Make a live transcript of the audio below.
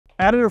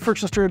Additive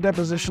friction stir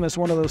deposition is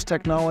one of those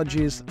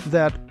technologies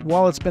that,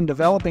 while it's been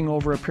developing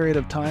over a period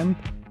of time,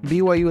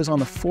 BYU is on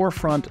the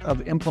forefront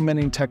of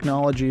implementing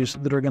technologies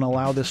that are going to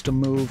allow this to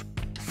move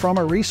from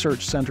a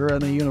research center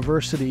and a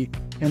university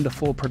into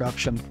full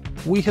production.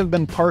 We have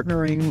been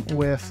partnering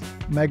with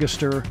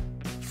MegaStir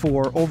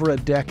for over a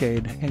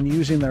decade and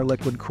using their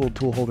liquid-cooled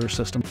tool holder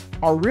system.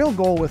 Our real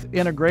goal with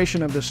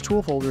integration of this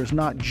tool holder is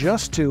not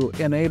just to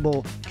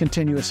enable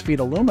continuous feed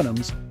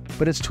aluminums,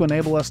 but it's to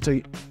enable us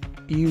to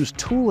use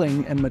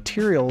tooling and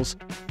materials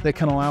that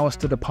can allow us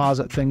to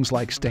deposit things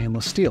like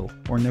stainless steel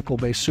or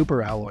nickel-based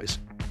superalloys.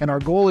 And our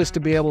goal is to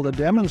be able to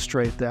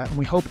demonstrate that, and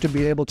we hope to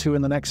be able to,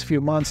 in the next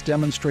few months,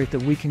 demonstrate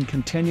that we can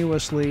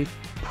continuously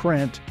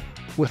print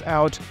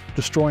without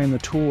destroying the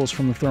tools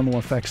from the thermal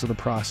effects of the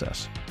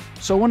process.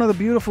 So one of the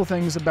beautiful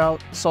things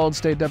about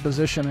solid-state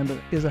deposition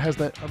is it has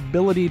the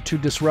ability to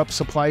disrupt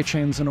supply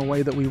chains in a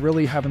way that we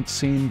really haven't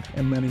seen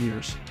in many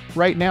years.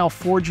 Right now,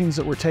 forgings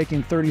that were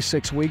taking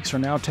 36 weeks are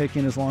now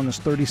taking as long as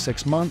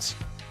 36 months.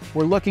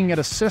 We're looking at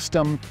a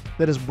system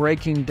that is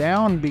breaking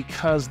down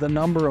because the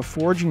number of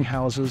forging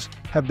houses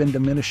have been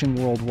diminishing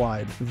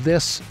worldwide.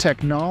 This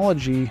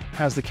technology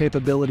has the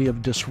capability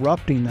of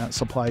disrupting that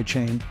supply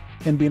chain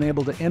and being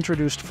able to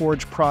introduce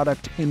forged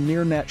product in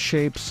near net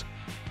shapes,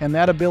 and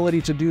that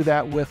ability to do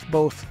that with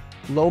both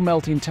low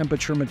melting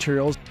temperature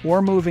materials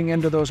or moving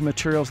into those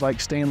materials like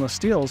stainless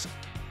steels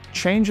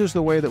changes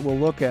the way that we'll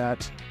look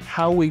at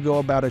how we go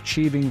about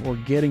achieving or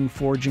getting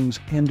forgings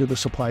into the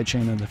supply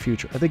chain in the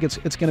future. I think it's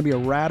going to be a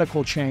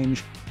radical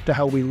change to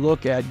how we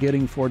look at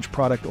getting forged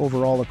product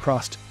overall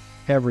across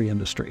every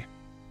industry.